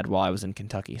had while I was in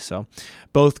Kentucky. So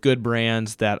both good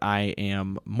brands that I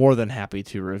am more than happy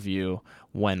to review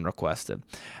when requested.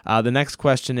 The next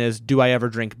question is, do I ever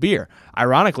drink beer?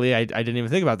 Ironically, I didn't even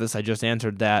think about this. I just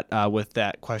answered that with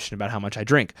that question about how much I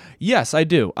drink. Yes, I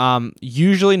do.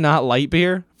 Usually not light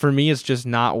beer. For me, it's just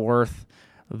not worth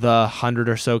the 100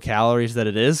 or so calories that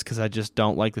it is, because I just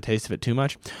don't like the taste of it too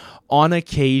much. On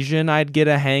occasion, I'd get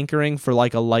a hankering for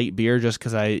like a light beer just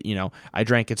because I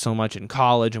drank it so much in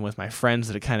college and with my friends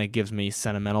that it kind of gives me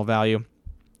sentimental value.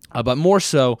 But more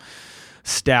so,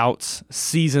 stouts,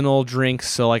 seasonal drinks.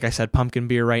 So like I said, pumpkin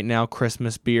beer right now,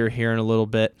 Christmas beer here in a little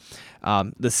bit.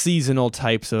 The seasonal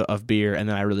types of beer, and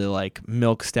then I really like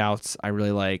milk stouts. I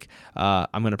really like,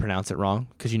 I'm going to pronounce it wrong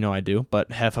because I do, but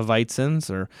Hefeweizens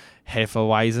or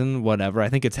Hefeweizen, whatever. I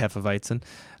think it's Hefeweizen.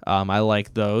 I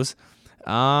like those.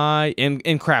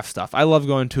 And craft stuff. I love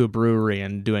going to a brewery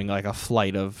and doing like a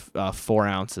flight of 4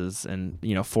 ounces and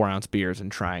 4 ounce beers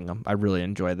and trying them. I really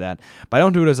enjoy that, but I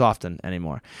don't do it as often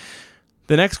anymore.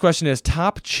 The next question is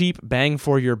top cheap bang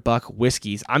for your buck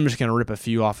whiskeys. I'm just going to rip a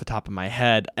few off the top of my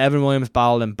head. Evan Williams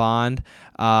Bottled and Bond.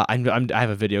 I have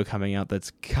a video coming out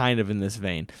that's kind of in this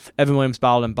vein. Evan Williams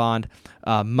Bottled and Bond.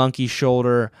 Monkey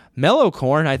Shoulder. Mellow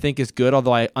Corn I think is good,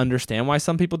 although I understand why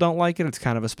some people don't like it. It's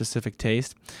kind of a specific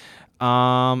taste.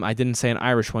 I didn't say an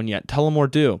Irish one yet. Tullamore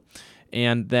Dew.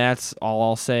 And that's all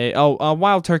I'll say.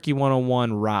 Wild Turkey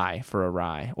 101 rye for a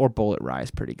rye. Or Bullet Rye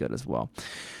is pretty good as well.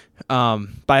 But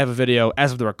I have a video,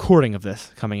 as of the recording of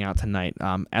this, coming out tonight.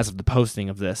 As of the posting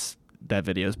of this, that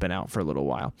video's been out for a little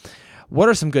while. What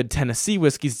are some good Tennessee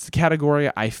whiskeys? It's a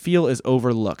category I feel is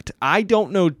overlooked. I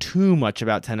don't know too much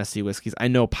about Tennessee whiskeys. I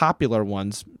know popular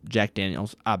ones, Jack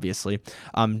Daniels, obviously.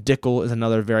 Dickel is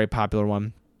another very popular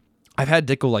one. I've had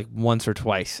Dickel like once or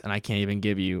twice, and I can't even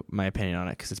give you my opinion on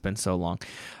it because it's been so long.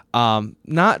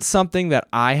 Not something that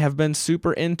I have been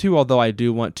super into, although I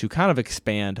do want to kind of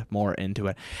expand more into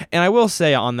it. And I will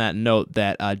say on that note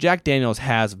that Jack Daniels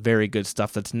has very good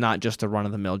stuff that's not just a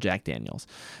run-of-the-mill Jack Daniels.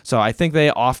 So I think they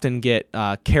often get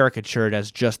caricatured as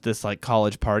just this like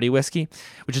college party whiskey,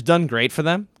 which is done great for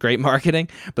them, great marketing,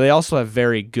 but they also have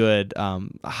very good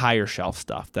higher shelf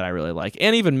stuff that I really like,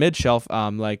 and even mid-shelf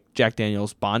like Jack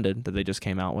Daniels Bonded that they just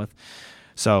came out with.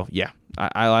 So yeah,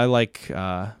 I like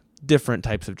different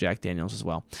types of Jack Daniels as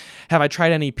well. Have I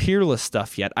tried any Peerless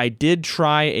stuff yet? I did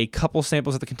try a couple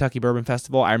samples at the Kentucky Bourbon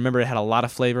Festival. I remember it had a lot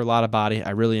of flavor, a lot of body. I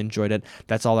really enjoyed it.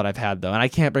 That's all that I've had, though. And I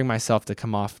can't bring myself to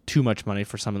come off too much money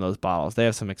for some of those bottles. They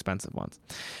have some expensive ones.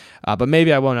 But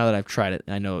maybe I will now that I've tried it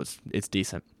and I know it's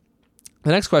decent. The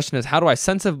next question is, how do I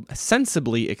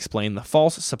sensibly explain the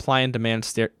false supply and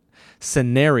demand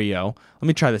scenario? Let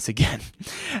me try this again.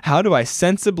 How do I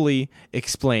sensibly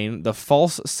explain the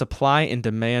false supply and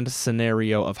demand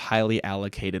scenario of highly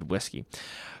allocated whiskey?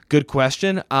 Good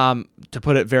question. To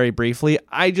put it very briefly,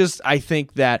 I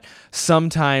think that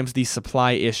sometimes the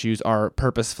supply issues are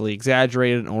purposefully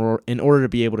exaggerated in order to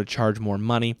be able to charge more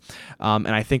money. And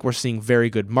I think we're seeing very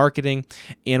good marketing.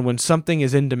 And when something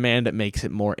is in demand, it makes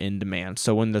it more in demand.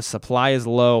 So when the supply is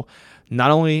low, not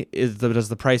only does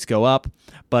the price go up,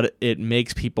 but it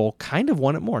makes people kind of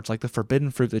want it more. It's like the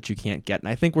forbidden fruit that you can't get. And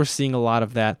I think we're seeing a lot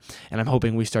of that, and I'm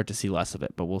hoping we start to see less of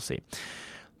it, but we'll see.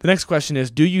 The next question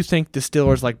is, do you think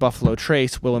distillers like Buffalo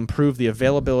Trace will improve the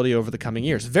availability over the coming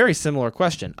years? Very similar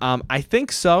question. I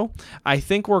think so. I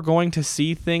think we're going to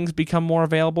see things become more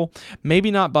available.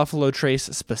 Maybe not Buffalo Trace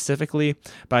specifically,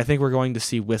 but I think we're going to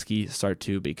see whiskey start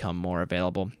to become more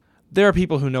available. There are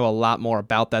people who know a lot more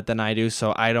about that than I do,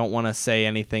 so I don't want to say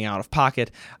anything out of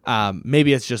pocket.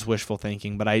 Maybe it's just wishful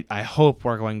thinking, but I hope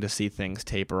we're going to see things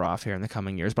taper off here in the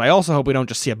coming years. But I also hope we don't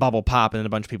just see a bubble pop and then a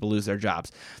bunch of people lose their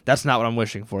jobs. That's not what I'm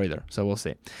wishing for either, so we'll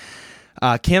see.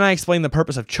 Can I explain the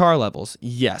purpose of char levels?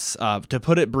 Yes. To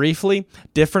put it briefly,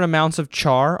 different amounts of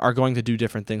char are going to do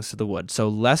different things to the wood. So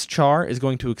less char is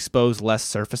going to expose less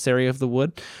surface area of the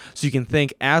wood. So you can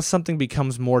think as something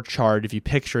becomes more charred, if you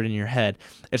picture it in your head,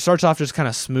 it starts off just kind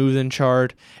of smooth and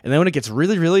charred. And then when it gets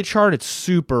really, really charred, it's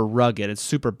super rugged. It's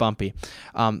super bumpy.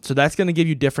 So that's going to give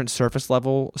you different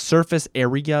surface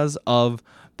areas of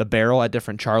the barrel at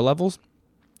different char levels.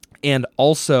 And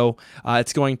also,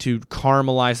 it's going to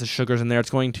caramelize the sugars in there.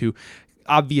 It's going to,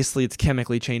 obviously, it's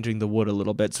chemically changing the wood a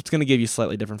little bit, so it's going to give you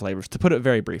slightly different flavors, to put it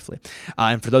very briefly.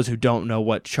 And for those who don't know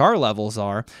what char levels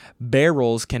are,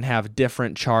 barrels can have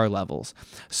different char levels.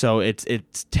 So it's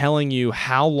telling you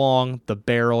how long the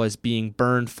barrel is being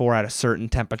burned for at a certain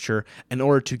temperature in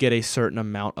order to get a certain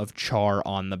amount of char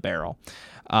on the barrel.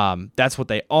 That's what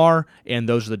they are, and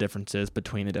those are the differences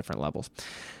between the different levels.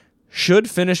 Should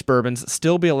finished bourbons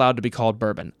still be allowed to be called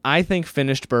bourbon? I think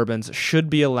finished bourbons should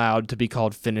be allowed to be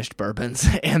called finished bourbons,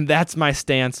 and that's my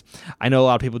stance. I know a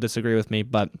lot of people disagree with me,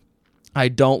 but I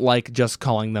don't like just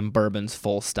calling them bourbons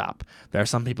full stop. There are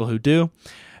some people who do,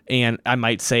 and I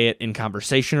might say it in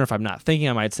conversation, or if I'm not thinking,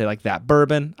 I might say like that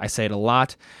bourbon. I say it a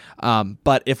lot.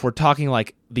 But if we're talking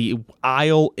like the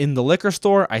aisle in the liquor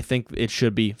store, I think it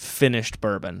should be finished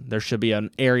bourbon. There should be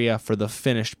an area for the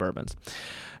finished bourbons.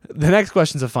 The next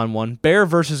question is a fun one. Bear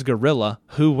versus gorilla,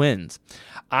 who wins?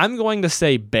 I'm going to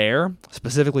say bear,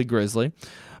 specifically grizzly,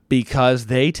 because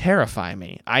they terrify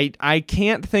me. I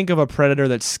can't think of a predator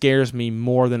that scares me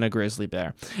more than a grizzly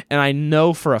bear. And I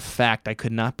know for a fact I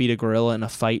could not beat a gorilla in a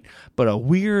fight, but a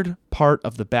weird part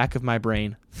of the back of my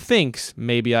brain thinks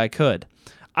maybe I could.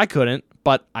 I couldn't,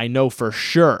 but I know for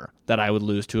sure that I would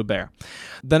lose to a bear.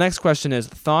 The next question is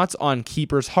thoughts on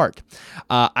Keeper's Heart.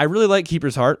 I really like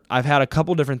Keeper's Heart. I've had a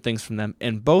couple different things from them,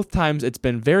 and both times it's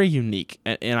been very unique,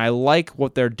 and I like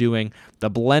what they're doing. The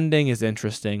blending is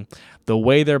interesting. The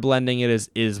way they're blending it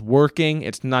is working.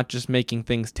 It's not just making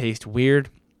things taste weird.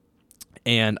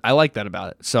 And I like that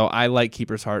about it. So I like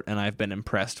Keeper's Heart, and I've been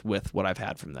impressed with what I've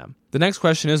had from them. The next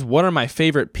question is, what are my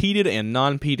favorite peated and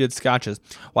non-peated scotches?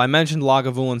 Well, I mentioned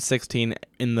Lagavulin 16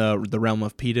 in the realm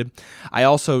of peated. I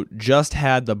also just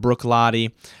had the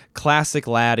Bruichladdich Classic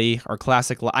Laddie, or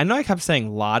Classic... I know I kept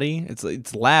saying Laddie.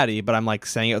 It's Laddie, but I'm like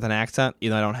saying it with an accent,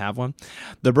 even though I don't have one.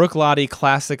 The Bruichladdich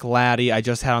Classic Laddie I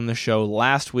just had on the show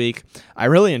last week. I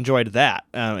really enjoyed that,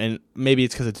 and maybe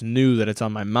it's because it's new that it's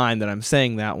on my mind that I'm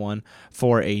saying that one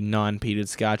for a non-peated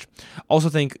scotch. Also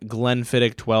think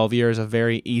Glenfiddich 12 Year is a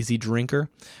very easy drinker,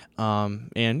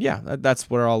 and yeah, that's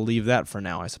where I'll leave that for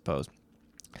now, I suppose.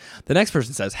 The next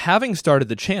person says, having started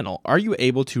the channel, are you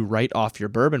able to write off your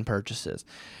bourbon purchases?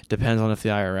 Depends on if the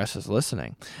IRS is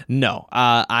listening. No,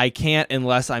 I can't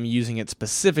unless I'm using it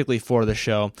specifically for the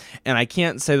show, and I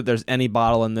can't say that there's any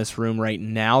bottle in this room right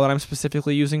now that I'm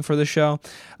specifically using for the show.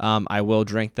 I will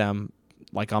drink them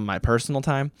like on my personal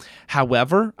time.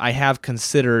 However, I have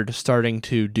considered starting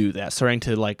to do that, starting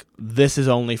to like, this is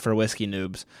only for whiskey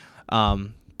noobs.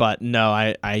 But no,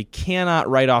 I cannot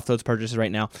write off those purchases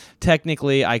right now.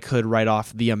 Technically, I could write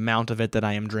off the amount of it that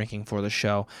I am drinking for the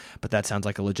show, but that sounds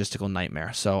like a logistical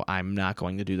nightmare, so I'm not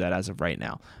going to do that as of right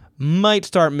now. Might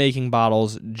start making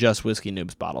bottles, just Whiskey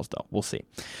Noobs bottles, though. We'll see.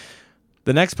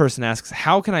 The next person asks,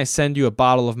 how can I send you a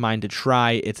bottle of mine to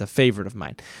try? It's a favorite of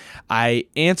mine. I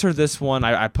answered this one.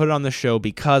 I put it on the show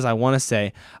because I want to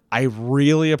say I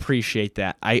really appreciate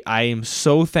that. I am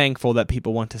so thankful that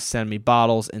people want to send me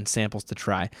bottles and samples to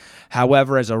try.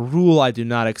 However, as a rule, I do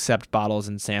not accept bottles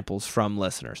and samples from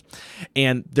listeners.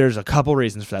 And there's a couple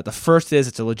reasons for that. The first is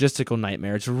it's a logistical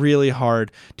nightmare. It's really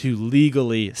hard to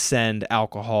legally send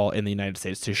alcohol in the United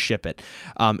States to ship it.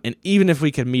 And even if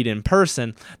we could meet in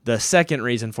person, the second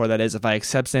reason for that is if I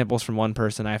accept samples from one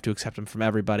person, I have to accept them from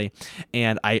everybody.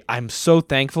 And I'm so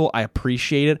thankful. I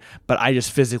appreciate it, but I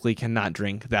just physically cannot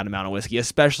drink that amount of whiskey,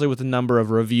 especially with the number of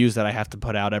reviews that I have to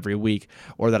put out every week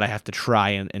or that I have to try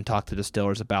and talk to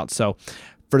distillers about. So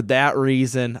for that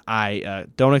reason, I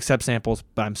don't accept samples,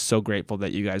 but I'm so grateful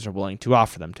that you guys are willing to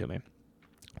offer them to me.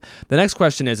 The next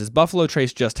question is Buffalo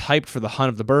Trace just hyped for the hunt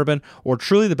of the bourbon or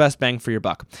truly the best bang for your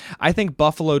buck? I think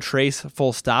Buffalo Trace,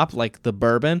 full stop, like the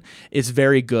bourbon, is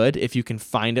very good if you can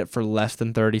find it for less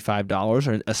than $35,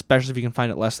 or especially if you can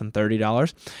find it less than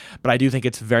 $30. But I do think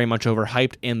it's very much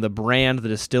overhyped, and the brand, the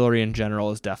distillery in general,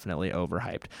 is definitely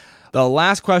overhyped. The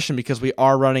last question, because we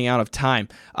are running out of time,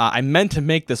 I meant to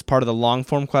make this part of the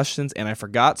long-form questions, and I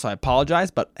forgot, so I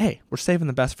apologize, but hey, we're saving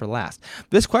the best for last.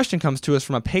 This question comes to us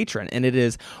from a patron, and it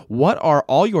is, what are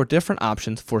all your different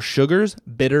options for sugars,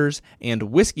 bitters, and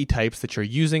whiskey types that you're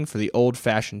using for the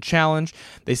old-fashioned challenge?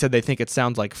 They said they think it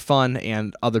sounds like fun,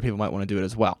 and other people might want to do it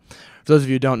as well. For those of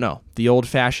you who don't know, the Old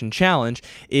Fashioned Challenge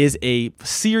is a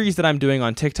series that I'm doing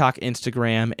on TikTok,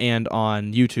 Instagram, and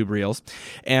on YouTube Reels.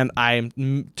 And I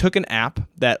took an app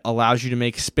that allows you to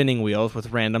make spinning wheels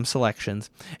with random selections,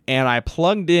 and I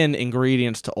plugged in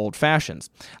ingredients to Old Fashions.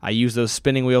 I use those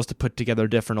spinning wheels to put together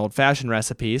different Old Fashioned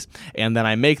recipes, and then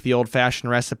I make the Old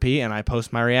Fashioned recipe and I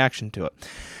post my reaction to it.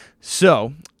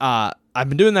 So, I've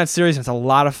been doing that series, and it's a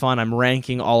lot of fun. I'm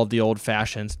ranking all of the Old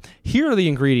Fashions. Here are the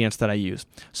ingredients that I use.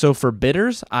 So for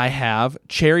bitters, I have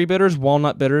cherry bitters,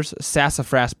 walnut bitters,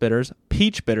 sassafras bitters,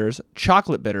 peach bitters,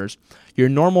 chocolate bitters, your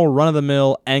normal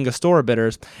run-of-the-mill Angostura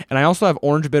bitters, and I also have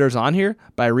orange bitters on here,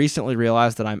 but I recently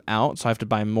realized that I'm out, so I have to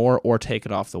buy more or take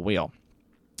it off the wheel.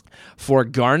 For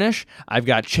garnish, I've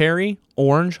got cherry,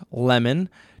 orange, lemon,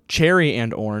 cherry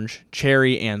and orange,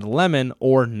 cherry and lemon,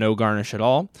 or no garnish at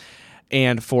all.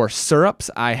 And for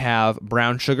syrups, I have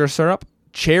brown sugar syrup,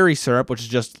 cherry syrup, which is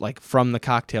just like from the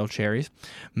cocktail cherries,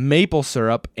 maple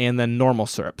syrup, and then normal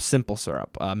syrup, simple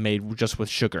syrup, made just with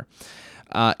sugar.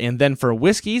 And then for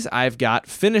whiskeys, I've got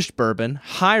finished bourbon,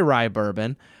 high rye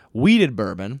bourbon, wheated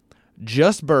bourbon,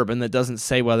 just bourbon that doesn't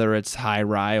say whether it's high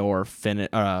rye or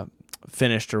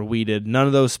finished or wheated, none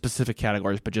of those specific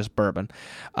categories, but just bourbon.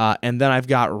 And then I've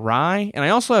got rye, and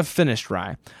I also have finished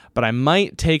rye, but I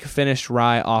might take finished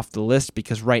rye off the list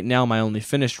because right now my only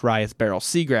finished rye is Barrel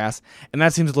Seagrass, and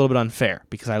that seems a little bit unfair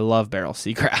because I love Barrel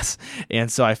Seagrass, and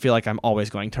so I feel like I'm always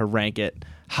going to rank it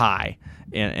high,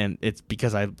 and it's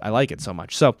because I like it so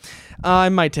much. So I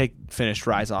might take finished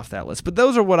ryes off that list, but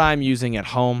those are what I'm using at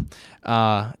home,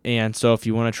 and so if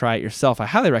you want to try it yourself, I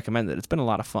highly recommend it. It's been a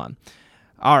lot of fun.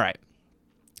 All right.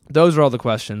 Those are all the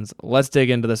questions. Let's dig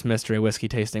into this mystery whiskey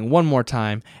tasting one more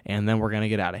time, and then we're going to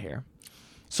get out of here.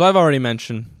 So I've already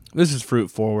mentioned, this is fruit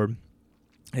forward.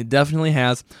 It definitely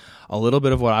has a little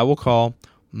bit of what I will call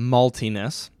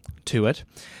maltiness to it.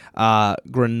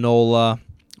 Granola,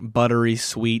 buttery,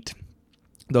 sweet,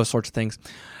 those sorts of things.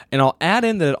 And I'll add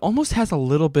in that it almost has a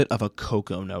little bit of a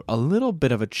cocoa note, a little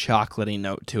bit of a chocolatey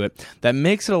note to it that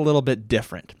makes it a little bit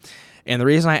different. And the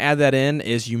reason I add that in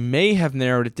is you may have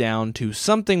narrowed it down to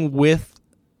something with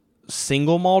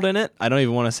single malt in it. I don't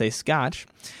even want to say Scotch.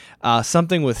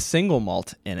 Something with single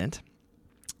malt in it.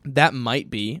 That might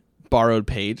be Borrowed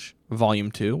Page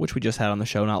Volume 2, which we just had on the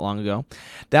show not long ago.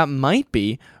 That might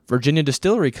be Virginia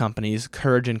Distillery Company's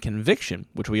Courage and Conviction,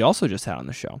 which we also just had on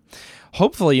the show.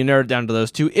 Hopefully you narrowed it down to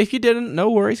those two. If you didn't, no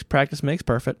worries. Practice makes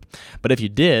perfect. But if you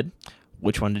did,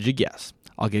 which one did you guess?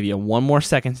 I'll give you one more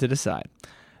second to decide.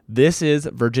 This is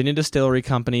Virginia Distillery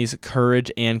Company's Courage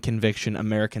and Conviction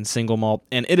American Single Malt,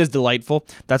 and it is delightful.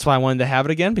 That's why I wanted to have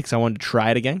it again, because I wanted to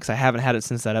try it again, because I haven't had it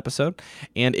since that episode,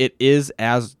 and it is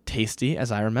as tasty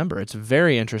as I remember. It's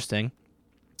very interesting.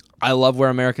 I love where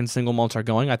American single malts are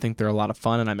going. I think they're a lot of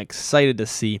fun, and I'm excited to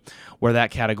see where that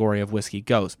category of whiskey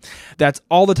goes. That's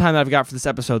all the time that I've got for this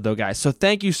episode, though, guys. So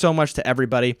thank you so much to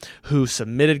everybody who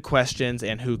submitted questions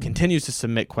and who continues to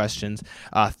submit questions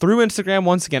through Instagram,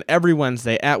 once again, every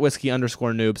Wednesday at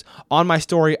whiskey_noobs. On my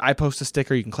story, I post a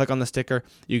sticker. You can click on the sticker.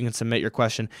 You can submit your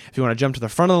question. If you want to jump to the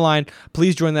front of the line,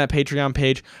 please join that Patreon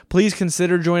page. Please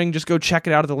consider joining. Just go check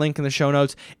it out at the link in the show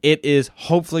notes. It is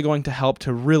hopefully going to help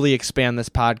to really expand this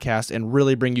podcast and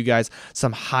really bring you guys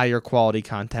some higher quality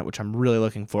content, which I'm really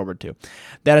looking forward to.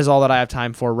 That is all that I have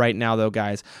time for right now, though,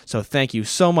 guys. So thank you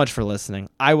so much for listening.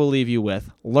 I will leave you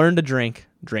with learn to drink,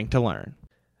 drink to learn.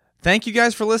 Thank you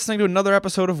guys for listening to another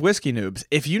episode of Whiskey Noobs.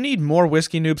 If you need more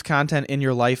Whiskey Noobs content in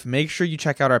your life, make sure you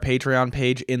check out our Patreon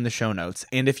page in the show notes.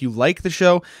 And if you like the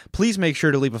show, please make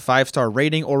sure to leave a 5-star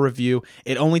rating or review.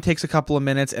 It only takes a couple of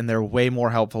minutes, and they're way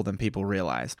more helpful than people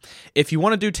realize. If you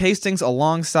want to do tastings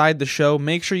alongside the show,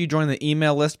 make sure you join the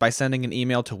email list by sending an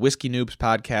email to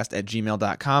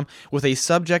whiskeynoobspodcast@gmail.com with a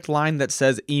subject line that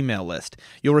says email list.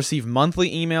 You'll receive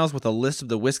monthly emails with a list of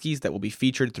the whiskeys that will be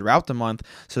featured throughout the month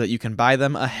so that you can buy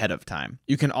them ahead of time.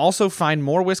 You can also find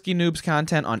more Whiskey Noobs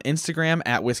content on Instagram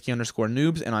at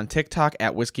whiskey_noobs and on TikTok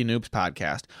at Whiskey Noobs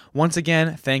Podcast. Once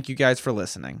again, thank you guys for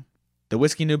listening. The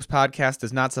Whiskey Noobs Podcast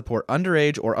does not support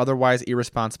underage or otherwise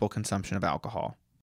irresponsible consumption of alcohol.